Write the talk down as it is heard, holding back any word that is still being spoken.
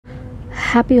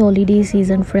Happy holiday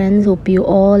season friends, hope you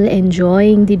all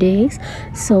enjoying the days.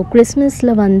 So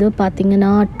Christmasல வந்து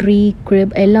பாத்தீங்கன்னா tree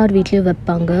crib எல்லார் வீட்லயும்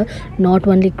வைப்பாங்க. Not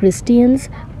only Christians,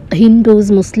 Hindus,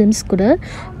 Muslims கூட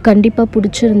கண்டிப்பாக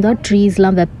பிடிச்சிருந்தா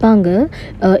ட்ரீஸ்லாம் வைப்பாங்க,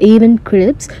 ஈவன்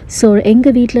கிரிப்ஸ். ஸோ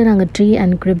எங்கள் வீட்டில் நாங்கள் ட்ரீ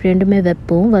அண்ட் கிரிப் ரெண்டுமே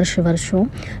வைப்போம் வருஷம்.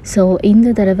 ஸோ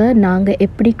இந்த தடவை நாங்கள்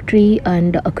எப்படி ட்ரீ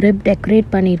அண்ட் கிரிப் டெக்கரேட்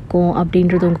பண்ணியிருக்கோம்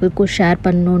அப்படின்றது உங்களுக்கு ஷேர்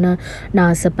பண்ணணுன்னு நான்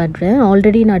ஆசைப்பட்றேன்.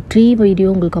 ஆல்ரெடி நான் ட்ரீ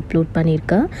வீடியோ உங்களுக்கு அப்லோட்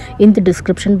பண்ணியிருக்கேன், இந்த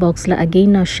டிஸ்கிரிப்ஷன் பாக்ஸில்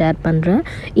அகெயின் நான் ஷேர் பண்ணுறேன்.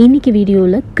 இன்றைக்கி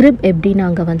வீடியோவில் கிரிப் எப்படி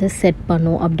நாங்கள் வந்து செட்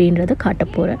பண்ணோம் அப்படின்றத காட்ட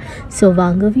போகிறேன். ஸோ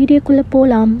வாங்க வீடியோக்குள்ளே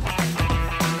போகலாம்.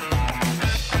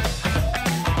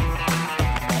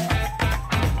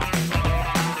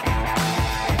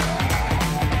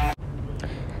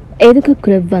 எதுக்கு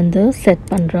கிரிப் வந்து செட்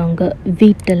பண்ணுறாங்க?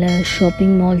 வீட்டில்,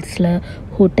 ஷாப்பிங் மால்ஸில்,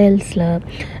 ஹோட்டல்ஸில்,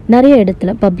 நிறைய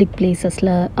இடத்துல, பப்ளிக்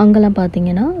பிளேசஸில் அங்கெல்லாம்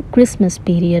பார்த்தீங்கன்னா கிறிஸ்மஸ்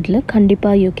பீரியடில்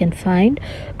கண்டிப்பாக you can find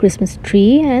Christmas tree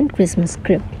and Christmas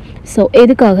grip. So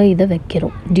எதுக்காக இதை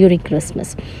வைக்கிறோம் டியூரிங்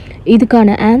கிறிஸ்மஸ்?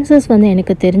 இதுக்கான ஆன்சர்ஸ் வந்து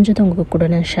எனக்கு தெரிஞ்சது உங்கள் கூட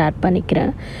நான் ஷேர்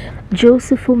பண்ணிக்கிறேன்.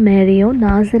 ஜோசஃபும் மேரியும்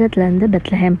நாசரத்லேருந்து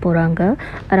பெத்லஹேம் போகிறாங்க.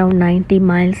 அரவுண்ட் 90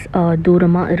 மைல்ஸ்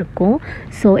தூரமாக இருக்கும்.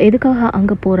 ஸோ எதுக்காக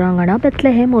அங்கே போகிறாங்கன்னா,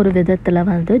 பெத்லஹேம் ஒரு விதத்தில்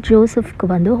வந்து ஜோசஃப்க்கு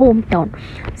வந்து ஹோம் டவுன்.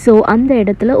 ஸோ அந்த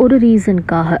இடத்துல ஒரு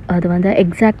ரீசனுக்காக, அது வந்து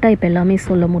எக்ஸாக்டாக இப்போ எல்லாமே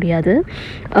சொல்ல முடியாது,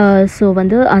 ஸோ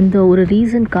வந்து அந்த ஒரு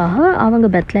ரீசனுக்காக அவங்க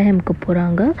பெத்லஹேமுக்கு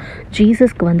போகிறாங்க,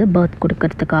 ஜீசஸ்க்கு வந்து பர்த்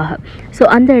கொடுக்கறதுக்காக. ஸோ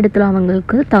அந்த இடத்துல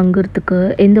அவங்களுக்கு தங்குறதுக்கு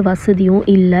எந்த வசதியும்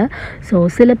இல்லை. ஸோ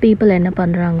சில பீப்புள் என்ன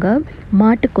பண்ணுறாங்க,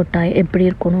 மாட்டுக்கொட்டாய் எப்படி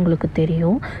இருக்கும்னு உங்களுக்கு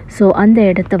தெரியும். ஸோ அந்த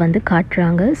இடத்த வந்து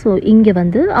காட்டுறாங்க. ஸோ இங்கே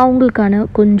வந்து அவங்களுக்கான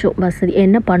கொஞ்சம் வசதி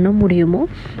என்ன பண்ண முடியுமோ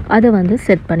அதை வந்து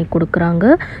செட் பண்ணி கொடுக்குறாங்க.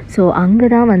 ஸோ அங்கே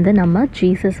தான் வந்து நம்ம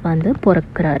ஜீசஸ் வந்து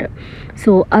பிறக்கிறாரு.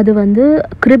 ஸோ அது வந்து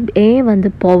கிரிப் ஏன்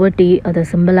வந்து பாவர்ட்டி அதை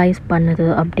சிம்பலைஸ் பண்ணுது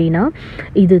அப்படின்னா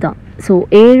இதுதான். ஸோ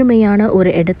ஏழ்மையான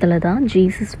ஒரு இடத்துல தான்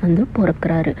ஜீசஸ் வந்து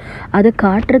பிறக்கிறாரு. அதை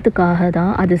காட்டுறதுக்காக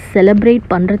தான், அதை செலிப்ரேட்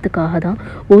பண்ணுறதுக்காக தான்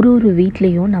ஒரு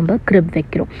வீட்லேயும் நம்ம கிரிப்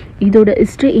வைக்கிறோம். இதோட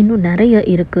ஹிஸ்ட்ரி இன்னும் நிறைய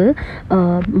இருக்குது.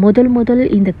 முதல்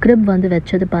இந்த கிரிப் வந்து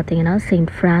வச்சது பார்த்திங்கன்னா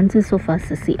செயின்ட் ஃப்ரான்சிஸ் ஆஃப்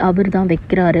அசிசி, அவர் தான்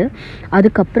வைக்கிறாரு.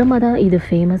 அதுக்கப்புறமா தான் இது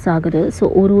ஃபேமஸ் ஆகுது.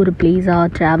 ஸோ ஒரு பிளேஸாக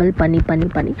ட்ராவல்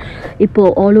பண்ணி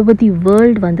இப்போது ஆல் ஓவர் தி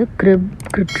வேர்ல்டு வந்து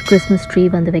கிறிஸ்மஸ் ட்ரீ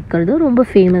வந்து வைக்கிறது ரொம்ப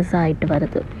ஃபேமஸ் ஆகிட்டு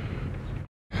வருது.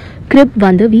 கிரிப்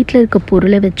வந்து வீட்டில் இருக்க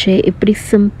பொருளை வச்சு எப்படி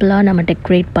சிம்பிளாக நம்ம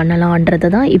டெக்கரேட் பண்ணலான்றதை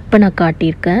தான் இப்போ நான்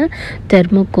காட்டியிருக்கேன்.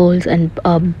 தெர்மோகோல்ஸ் அண்ட்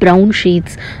ப்ரௌன்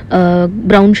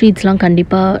ஷீட்ஸ்லாம்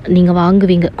கண்டிப்பாக நீங்கள்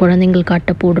வாங்குவீங்க குழந்தைங்களுக்கு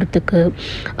அட்டை போடுறதுக்கு.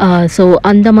 ஸோ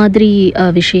அந்த மாதிரி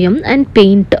விஷயம். அண்ட்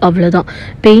பெயிண்ட், அவ்வளோதான்.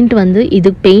 பெயிண்ட் வந்து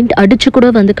இது பெயிண்ட் அடித்து கூட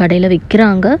வந்து கடையில்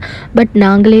விற்கிறாங்க. பட்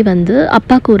நாங்களே வந்து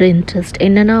அப்பாவுக்கு ஒரு இன்ட்ரெஸ்ட்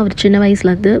என்னென்னா, அவர் சின்ன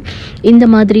வயசுலேருந்து இந்த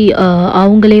மாதிரி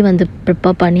அவங்களே வந்து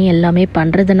ப்ரிப்பேர் பண்ணி எல்லாமே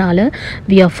பண்ணுறதுனால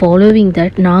வி ஆர் ஃபாலோவிங்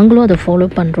தட். நாங்களும் அதை ஃபாலோ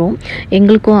பண்ணுறோம்.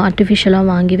 எங்களுக்கும் ஆர்டிஃபிஷியலாக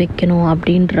வாங்கி வைக்கணும்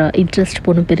அப்படின்ற இன்ட்ரெஸ்ட்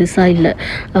ஒன்றும் பெருசாக இல்லை.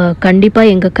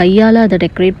 கண்டிப்பாக எங்கள் கையால் அதை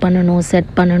டெக்கரேட் பண்ணணும்,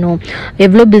 செட் பண்ணணும்.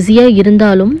 எவ்வளோ பிஸியாக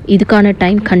இருந்தாலும் இதுக்கான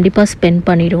டைம் கண்டிப்பாக ஸ்பெண்ட்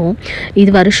பண்ணிடுவோம்.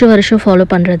 இது வருஷம் ஃபாலோ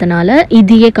பண்ணுறதுனால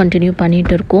இதையே கண்டினியூ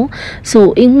பண்ணிகிட்டு இருக்கோம். ஸோ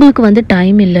எங்களுக்கு வந்து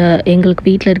டைம் இல்லை, எங்களுக்கு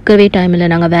வீட்டில் இருக்கவே டைம் இல்லை,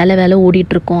 நாங்கள் வேலை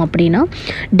ஓடிட்டுருக்கோம் அப்படின்னா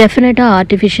டெஃபினட்டாக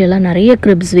ஆர்டிஃபிஷியலாக நிறைய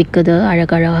கிரிப்ஸ் விற்குது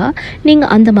அழகழகாக.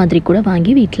 நீங்கள் அந்த மாதிரி கூட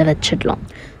வாங்கி வீட்டில் வச்சிடலாம்.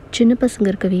 சின்ன பசங்க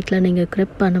இருக்க வீட்டில் நீங்கள்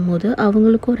கிரிப் பண்ணும்போது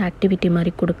அவங்களுக்கும் ஒரு ஆக்டிவிட்டி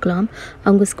மாதிரி கொடுக்கலாம்.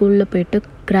 அவங்க ஸ்கூலில் போய்ட்டு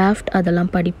கிராஃப்ட்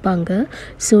அதெல்லாம் படிப்பாங்க.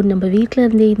 ஸோ நம்ம வீட்டில்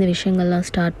இருந்தே இந்த விஷயங்கள்லாம்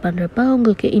ஸ்டார்ட் பண்ணுறப்ப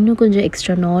அவங்களுக்கு இன்னும் கொஞ்சம்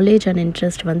எக்ஸ்ட்ரா நாலேஜ் அண்ட்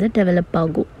இன்ட்ரெஸ்ட் வந்து டெவலப்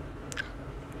ஆகும்.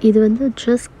 இது வந்து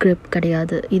ஜஸ்ட் கிரிப்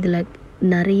கிடையாது, இதில்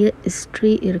நிறைய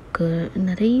ஹிஸ்ட்ரி இருக்குது,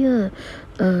 நிறைய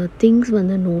திங்ஸ்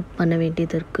வந்து நோட் பண்ண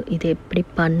வேண்டியது இருக்குது. இது எப்படி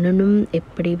பண்ணணும்,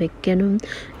 எப்படி வைக்கணும்,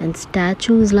 அண்ட்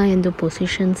ஸ்டாச்சூஸ்லாம் எந்த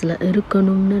பொசிஷன்ஸில்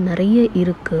இருக்கணும்னு நிறைய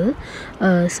இருக்குது.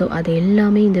 ஸோ அது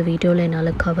எல்லாமே இந்த வீடியோவில்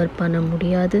என்னால் கவர் பண்ண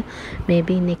முடியாது.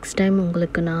 மேபி நெக்ஸ்ட் டைம்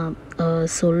உங்களுக்கு நான்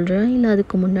சொல்கிறேன், இல்லை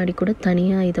அதுக்கு முன்னாடி கூட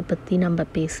தனியாக இதை பற்றி நம்ம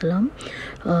பேசலாம்.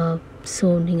 ஸோ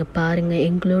நீங்கள் பாருங்கள்,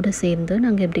 எங்களோட சேர்ந்து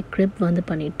நாங்கள் எப்படி கிரிப் வந்து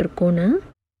பண்ணிகிட்ருக்கோன்னு.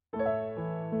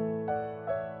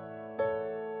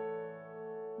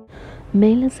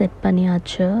 மேலே செட்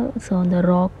பண்ணியாச்சு. ஸோ அந்த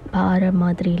ராக் பாறை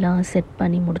மாதிரிலாம் செட்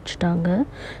பண்ணி முடிச்சிட்டாங்க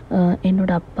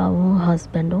என்னோடய அப்பாவும்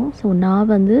ஹஸ்பண்டும். ஸோ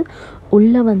நான் வந்து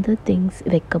உள்ளே வந்து திங்ஸ்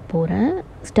வைக்க போகிறேன்,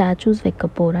 ஸ்டாச்சூஸ் வைக்க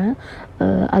போகிறேன்.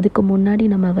 அதுக்கு முன்னாடி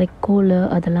நம்ம வைக்கோல்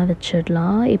அதெல்லாம்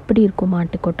வச்சிடலாம். எப்படி இருக்கும்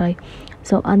மாட்டுக்கொட்டாய்,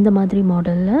 ஸோ அந்த மாதிரி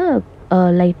மாடலில்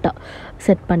லைட்டாக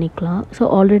செட் பண்ணிக்கலாம். ஸோ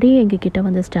ஆல்ரெடி எங்ககிட்ட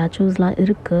வந்து ஸ்டாச்சூஸ்லாம்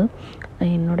இருக்குது.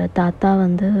 என்னோடய தாத்தா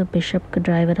வந்து பிஷப்க்கு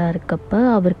டிரைவராக இருக்கப்போ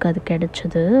அவருக்கு அது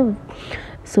கிடச்சிது.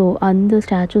 ஸோ அந்த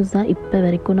ஸ்டாச்சூஸ் தான் இப்போ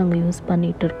வரைக்கும் நாங்கள் யூஸ்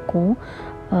பண்ணிகிட்டு இருக்கோம்.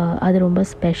 அது ரொம்ப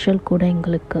ஸ்பெஷல் கூட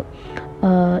எங்களுக்கு.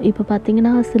 இப்போ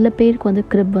பார்த்தீங்கன்னா, சில பேருக்கு வந்து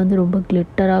கிரிப் வந்து ரொம்ப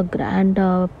கிளிட்டராக,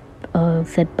 கிராண்டாக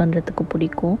செட் பண்ணுறதுக்கு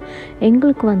பிடிக்கும்.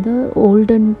 எங்களுக்கு வந்து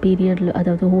ஓல்டன் பீரியடில்,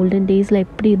 அதாவது ஓல்டன் டேஸில்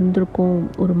எப்படி இருந்திருக்கும்,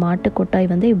 ஒரு மாட்டு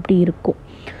கொட்டாய் வந்து எப்படி இருக்கும்,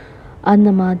 அந்த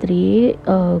மாதிரியே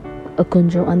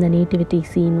கொஞ்சம் அந்த நேட்டிவிட்டி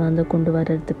சீன் வந்து கொண்டு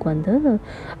வர்றதுக்கு வந்து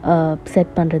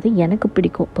செட் பண்ணுறது எனக்கு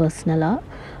பிடிக்கும் பர்ஸ்னலாக.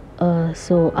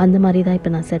 ஸோ அந்த மாதிரி தான்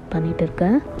இப்போ நான் செட் பண்ணிகிட்டு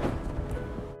இருக்கேன்.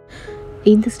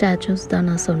 இந்த ஸ்டாச்சூஸ் தான்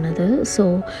நான் சொன்னது. ஸோ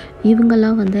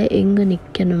இவங்கெல்லாம் வந்து எங்கே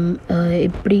நிற்கணும்,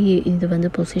 எப்படி இது வந்து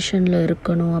பொசிஷனில்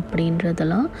இருக்கணும்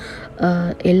அப்படின்றதெல்லாம்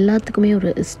எல்லாத்துக்குமே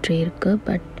ஒரு ஹிஸ்ட்ரி இருக்குது.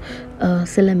 பட்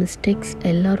சில மிஸ்டேக்ஸ்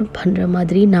எல்லோரும் பண்ணுற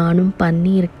மாதிரி நானும்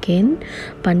பண்ணியிருப்பேன்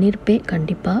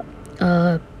கண்டிப்பாக.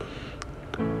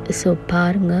 ஸோ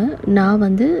பாருங்கள், நான்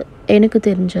வந்து எனக்கு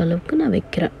தெரிஞ்ச அளவுக்கு நான்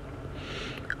வைக்கிறேன்.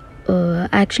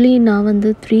 ஆக்சுவலி நான் வந்து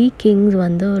 3 கிங்ஸ்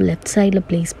வந்து லெஃப்ட் சைடில்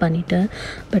ப்ளேஸ் பண்ணிட்டேன்.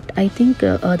 பட் ஐ திங்க்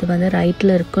அது வந்து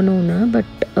ரைட்டில் இருக்கணும்னு.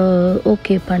 பட்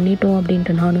ஓகே பண்ணிட்டோம்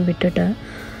அப்படின்ட்டு நானும் விட்டுட்டேன்.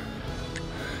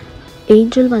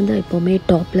 ஏஞ்சல் வந்து எப்போவுமே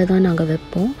டாப்பில் தான் நாங்கள்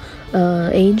வைப்போம்.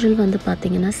 ஏஞ்சல் வந்து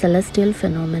பார்த்திங்கன்னா செலஸ்டியல்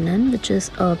ஃபெனாமினன் விச்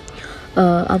இஸ்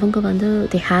அவங்க வந்து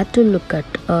they had to look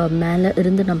at, மேலே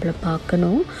இருந்து நம்மளை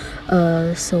பார்க்கணும்.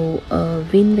 ஸோ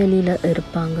விண்வெளியில்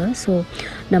இருப்பாங்க. ஸோ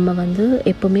நம்ம வந்து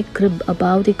எப்போவுமே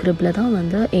அபவ் தி கிரிப்பில் தான்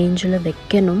வந்து ஏஞ்சலை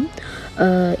வைக்கணும்.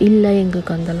 இல்லை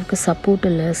எங்களுக்கு அந்தளவுக்கு சப்போர்ட்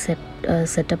இல்லை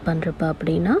செட்டப் பண்ணுறப்ப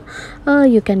அப்படின்னா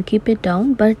you can keep it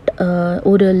down. But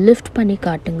ஒரு லிஃப்ட் பண்ணி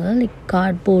காட்டுங்க, லைக்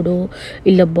கார்ட்போர்டோ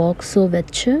இல்லை பாக்ஸோ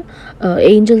வச்சு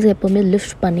ஏஞ்சல்ஸ் எப்போவுமே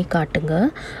லிஃப்ட் பண்ணி காட்டுங்க.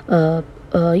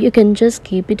 You can just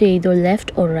keep it either left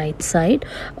or right side,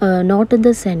 not in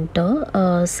the center.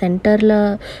 Centerல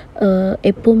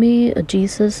எப்போவுமே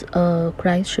Jesus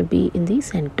Christ should be in the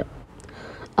center.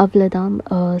 அவ்வளோதான்,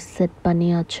 செட்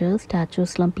பண்ணியாச்சு,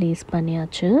 ஸ்டாச்சூஸ்லாம் ப்ளேஸ்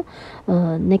பண்ணியாச்சு.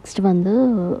 நெக்ஸ்ட் வந்து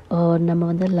நம்ம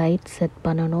வந்து லைட் செட்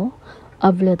பண்ணணும்.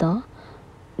 அவ்வளோதான்.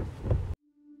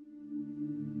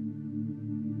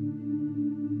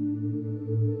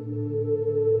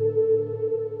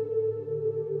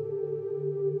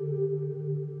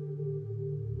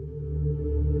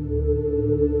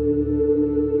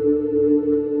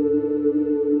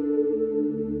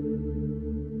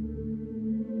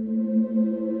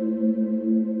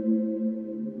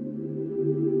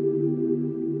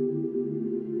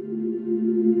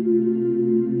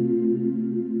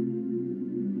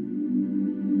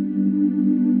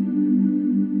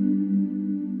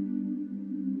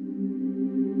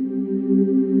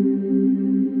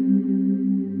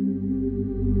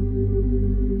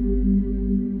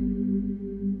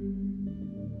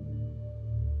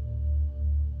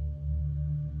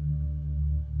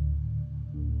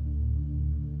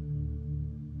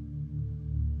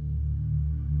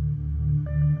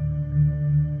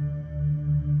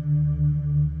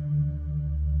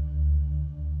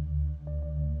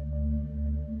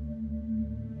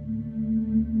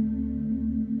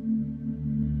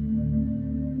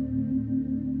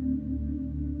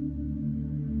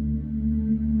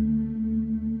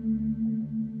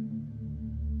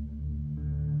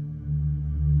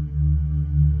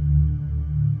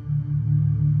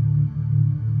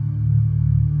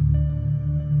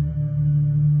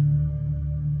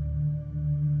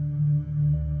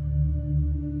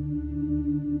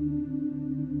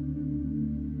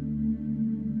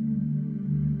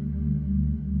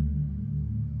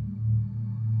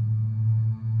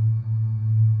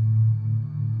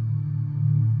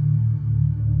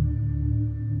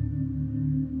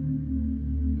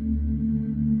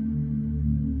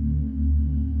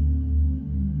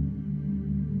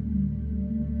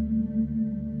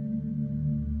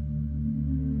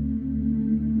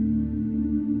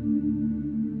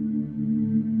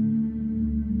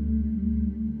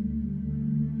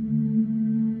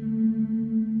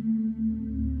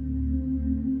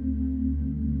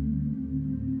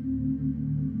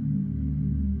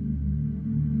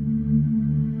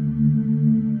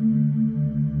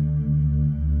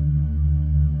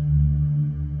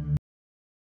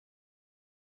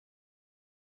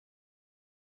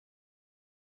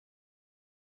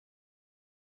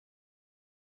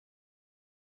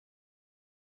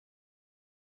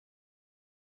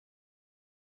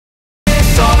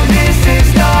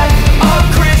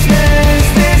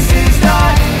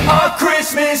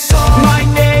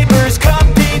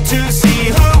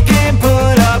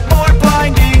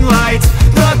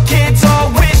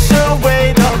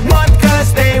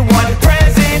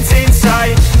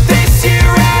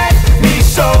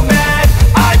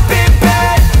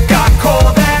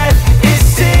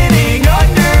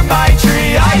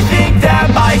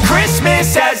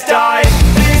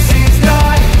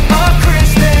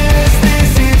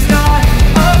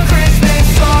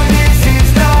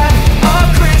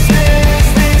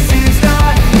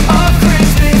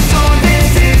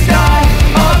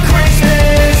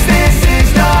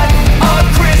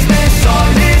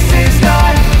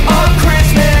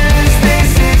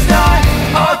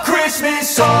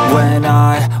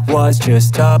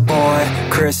 just a boy.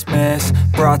 Christmas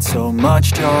brought so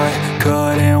much joy.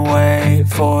 Couldn't wait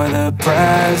for the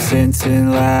presents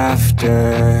and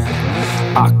laughter.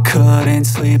 I couldn't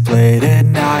sleep late at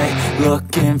night,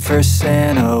 looking for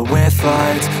Santa with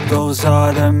lights. Those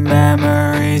are the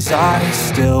memories I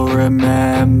still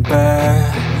remember.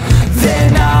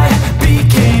 Then I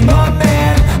became a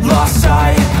man, lost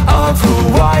sight of who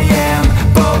I am,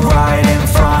 but right